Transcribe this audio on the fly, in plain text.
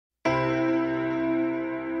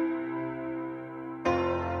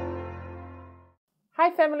Hi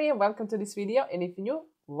family, and welcome to this video, and if you're new,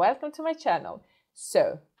 welcome to my channel.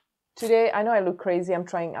 So today, I know I look crazy, I'm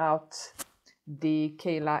trying out the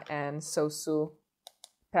Kayla and Sosu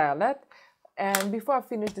palette, and before I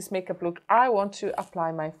finish this makeup look I want to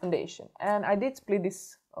apply my foundation. And I did split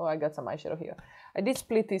this, oh I got some eyeshadow here, I did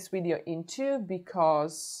split this video in two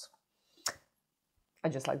because I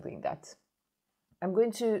just like doing that. I'm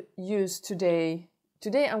going to use today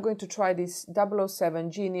I'm going to try this 007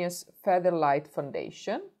 Genius Feather Light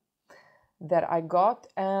Foundation that I got,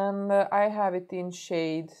 and I have it in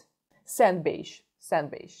shade sand beige.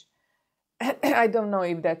 I don't know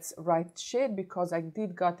if that's right shade because I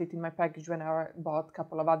did got it in my package when I bought a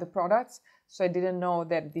couple of other products, so I didn't know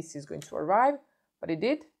that this is going to arrive, but it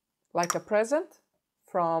did, like a present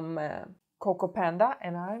from Coco Panda,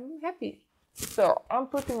 and I'm happy. So I'm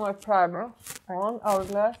putting my primer on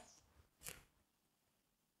Hourglass.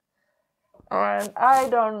 And I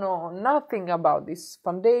don't know nothing about this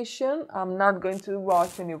foundation. I'm not going to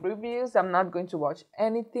watch any reviews. I'm not going to watch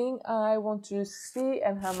anything. I want to see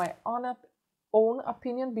and have my own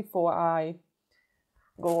opinion before I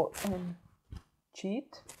go and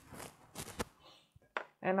cheat.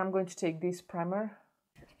 And I'm going to take this primer.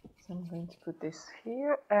 So I'm going to put this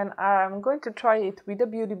here. And I'm going to try it with a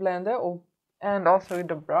beauty blender and also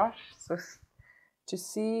with a brush. So to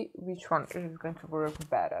see which one is going to work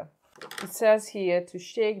better. It says here to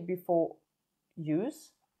shake before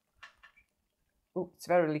use. Oh, it's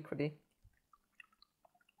very liquidy.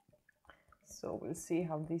 So we'll see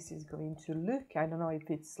how this is going to look. I don't know if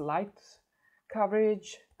it's light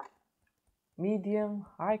coverage, medium,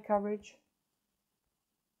 high coverage.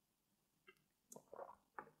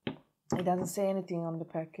 It doesn't say anything on the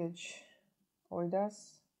package. Or it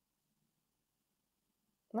does?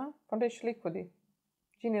 No, foundation liquidy.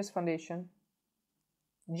 Genius foundation.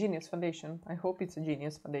 Genius foundation. I hope it's a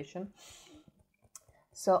Genius foundation.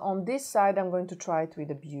 So on this side I'm going to try it with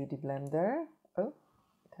a beauty blender. Oh,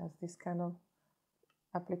 it has this kind of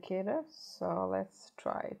applicator, so let's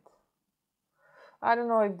try it. I don't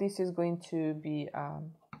know if this is going to be a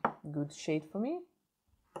good shade for me.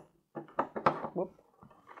 Whoop.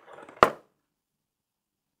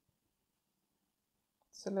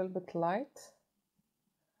 It's a little bit light,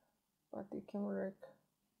 but it can work.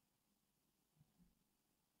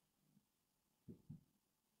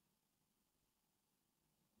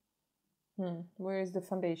 Where is the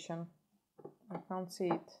foundation? I can't see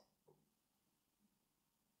it.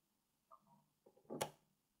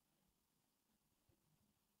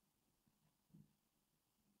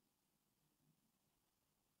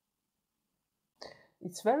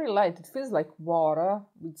 It's very light. It feels like water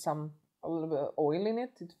with a little bit of oil in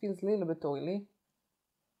it. It feels a little bit oily.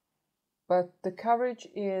 But the coverage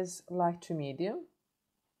is light to medium.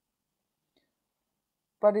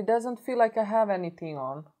 But it doesn't feel like I have anything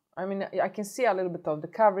on. I mean, I can see a little bit of the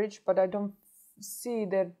coverage, but I don't see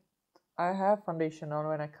that I have foundation on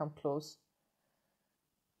when I come close.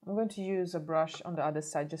 I'm going to use a brush on the other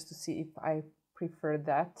side just to see if I prefer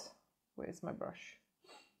that. Where's my brush?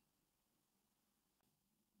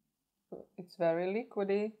 It's very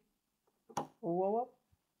liquidy. Whoa.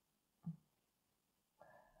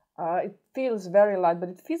 It feels very light, but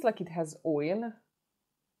it feels like it has oil.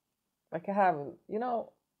 Like I have, you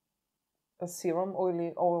know, a serum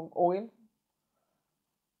oil.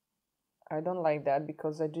 I don't like that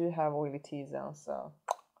because I do have oily T-zone, so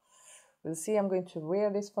we'll see. I'm going to wear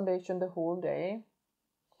this foundation the whole day.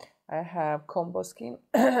 I have combo skin,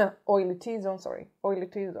 oily T-zone, sorry, oily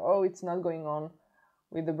T-zone. Oh, it's not going on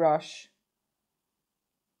with the brush.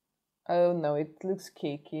 Oh no, it looks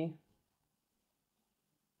cakey.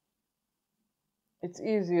 It's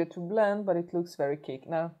easier to blend, but it looks very cakey.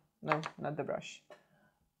 No, not the brush.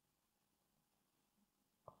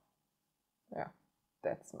 Yeah,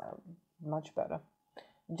 that's much better.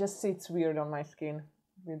 It just sits weird on my skin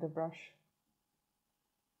with the brush.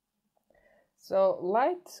 So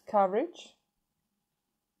light coverage,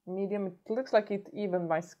 medium. It looks like it evened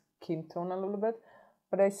my skin tone a little bit,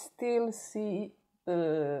 but I still see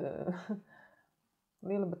a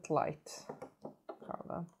little bit light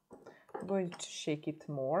color. I'm going to shake it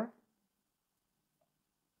more,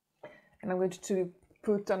 and I'm going to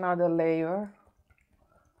put another layer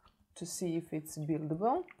to see if it's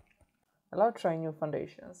buildable. I love trying new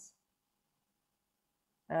foundations,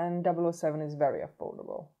 and 007 is very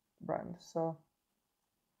affordable brand, so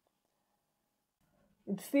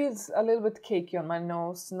it feels a little bit cakey on my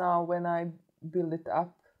nose now when I build it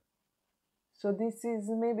up. So this is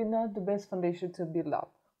maybe not the best foundation to build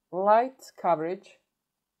up. Light coverage,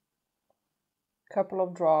 couple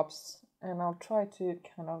of drops, and I'll try to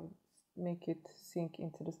kind of make it sink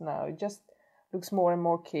into this now. Just looks more and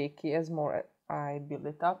more cakey as more I build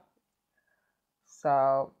it up.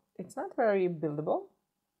 So it's not very buildable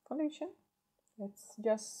foundation. Let's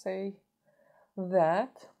just say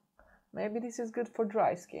that. Maybe this is good for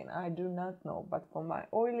dry skin, I do not know, but for my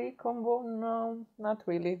oily combo, no, not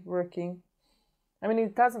really working. I mean,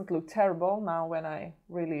 it doesn't look terrible now when I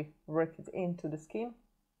really work it into the skin.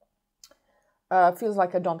 Feels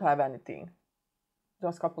like I don't have anything,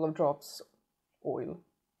 just a couple of drops oil,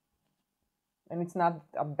 and it's not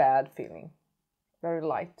a bad feeling, very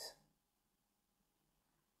light,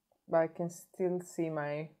 but I can still see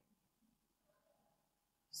my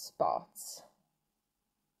spots.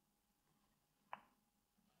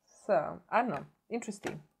 So I don't know,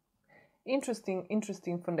 interesting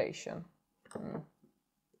foundation.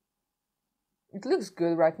 It looks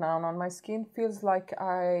good right now on my skin. Feels like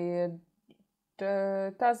it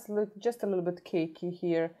does look just a little bit cakey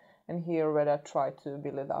here and here where I try to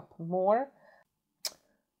build it up more.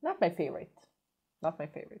 Not my favorite,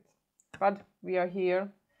 but we are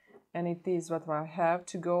here and it is what I have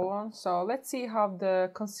to go on. So let's see how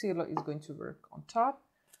the concealer is going to work. On top,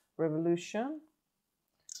 Revolution.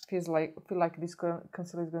 Feel like this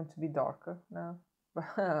concealer is going to be darker now.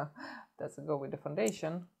 Doesn't go with the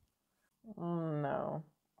foundation. No,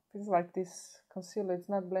 feels like this concealer is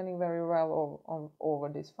not blending very well over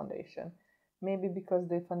this foundation. Maybe because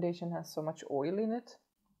the foundation has so much oil in it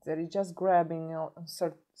that it's just grabbing on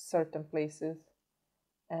certain places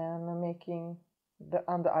and making the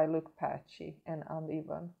under eye look patchy and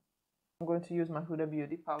uneven. I'm going to use my Huda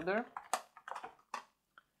Beauty powder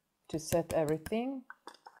to set everything.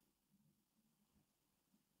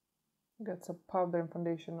 Got some powder and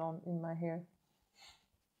foundation on in my hair.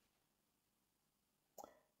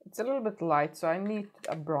 It's a little bit light, so I need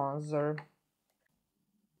a bronzer.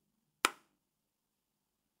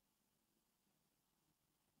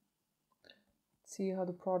 See how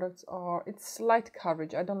the products are. It's light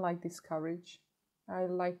coverage. I don't like this coverage. I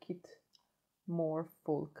like it more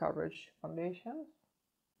full coverage foundation.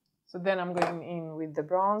 So then I'm going in with the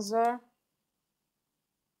bronzer.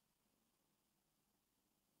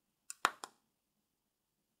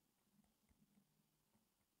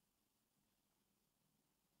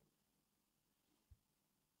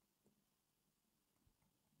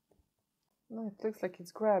 No, it looks like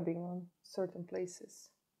it's grabbing on certain places.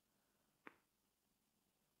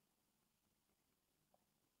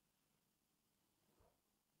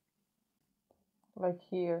 Like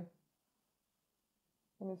here.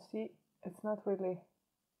 Can you see? It's not really...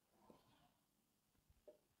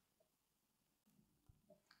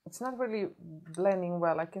 It's not really blending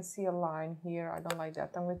well. I can see a line here. I don't like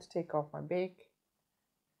that. I'm going to take off my bake.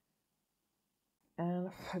 And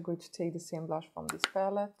I'm going to take the same blush from this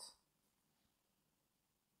palette.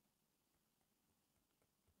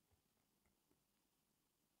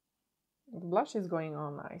 The blush is going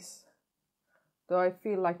on nice. Though I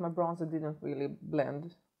feel like my bronzer didn't really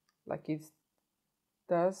blend like it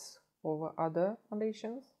does over other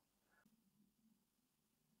foundations.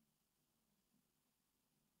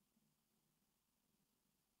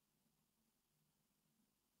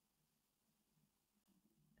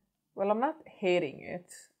 Well, I'm not hating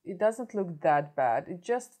it. It doesn't look that bad. It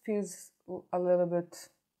just feels a little bit...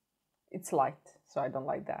 It's light, so I don't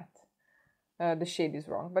like that. The shade is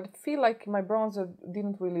wrong. But I feel like my bronzer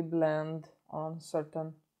didn't really blend on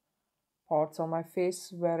certain parts on my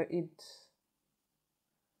face where it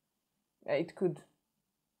could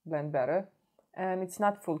blend better. And it's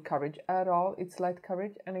not full coverage at all. It's light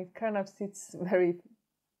coverage, and it kind of sits very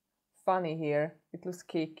funny here. It looks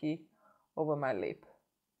cakey over my lip.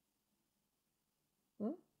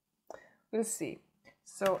 We'll see.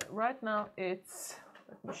 So right now it's,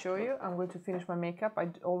 let me show you, I'm going to finish my makeup. I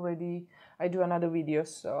do another video,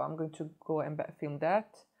 so I'm going to go and film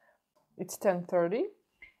that. It's 10:30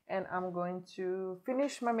 and I'm going to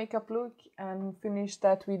finish my makeup look and finish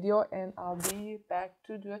that video, and I'll be back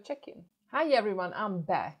to do a check-in. Hi everyone, I'm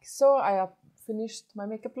back. So I have finished my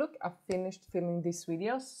makeup look. I've finished filming this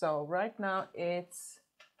video. So right now it's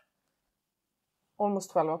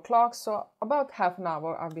almost 12 o'clock, so about half an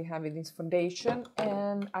hour I'll be having this foundation,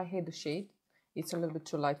 and I hate the shade. It's a little bit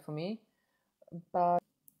too light for me, but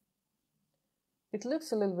it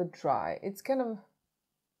looks a little bit dry. It's kind of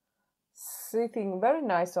sitting very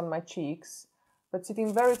nice on my cheeks, but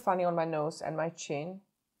sitting very funny on my nose and my chin.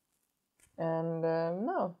 And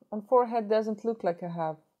no, on forehead doesn't look like I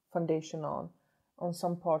have foundation on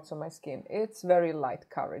some parts of my skin. It's very light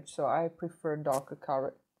coverage, so I prefer darker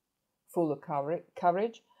coverage, fuller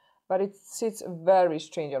coverage, but it sits very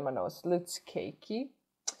strange on my nose. Looks cakey.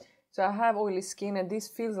 So I have oily skin, and this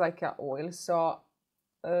feels like an oil, so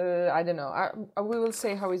I don't know. We will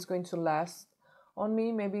say how it's going to last on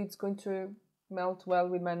me. Maybe it's going to melt well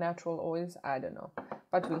with my natural oils. I don't know,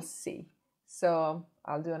 but we'll see. So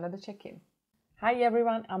I'll do another check-in. Hi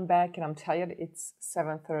everyone, I'm back and I'm tired. It's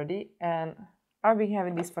 7:30 and I've been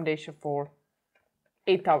having this foundation for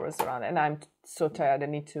 8 hours around and I'm so tired I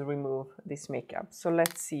need to remove this makeup. So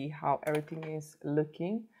let's see how everything is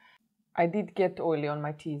looking. I did get oily on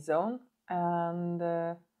my T-zone and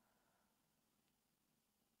the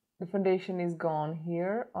foundation is gone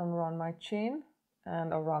here around my chin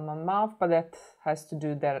and around my mouth, but that has to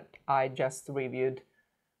do that I just reviewed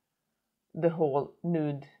the whole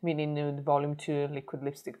nude, mini nude volume 2 liquid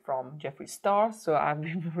lipstick from Jeffree Star, so I've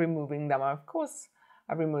been removing them. Of course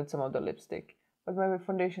I've removed some of the lipstick, but my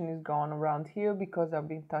foundation is gone around here because I've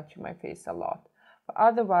been touching my face a lot. But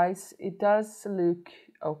otherwise it does look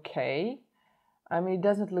okay. I mean, it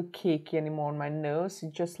doesn't look cakey anymore on my nose,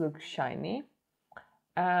 it just looks shiny,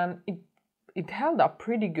 and it held up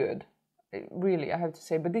pretty good, really, I have to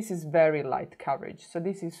say. But this is very light coverage, so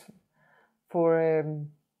this is for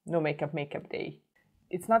no makeup day.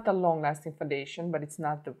 It's not a long-lasting foundation, but it's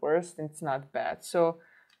not the worst and it's not bad. So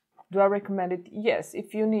do I recommend it? Yes,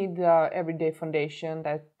 if you need everyday foundation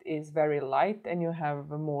that is very light and you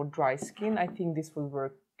have a more dry skin, I think this will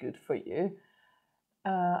work good for you.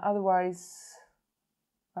 Otherwise,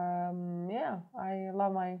 yeah, I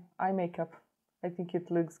love my eye makeup. I think it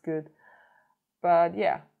looks good, but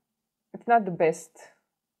yeah, it's not the best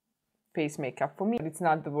face makeup for me, but it's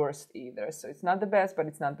not the worst either. So it's not the best, but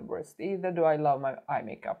it's not the worst either. Do I love my eye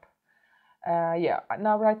makeup? Yeah,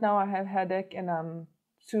 right now I have headache and I'm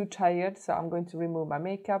too tired, so I'm going to remove my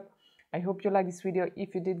makeup. I hope you like this video.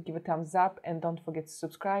 If you did, give a thumbs up and don't forget to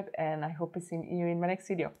subscribe, and I hope to see you in my next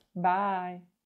video. Bye.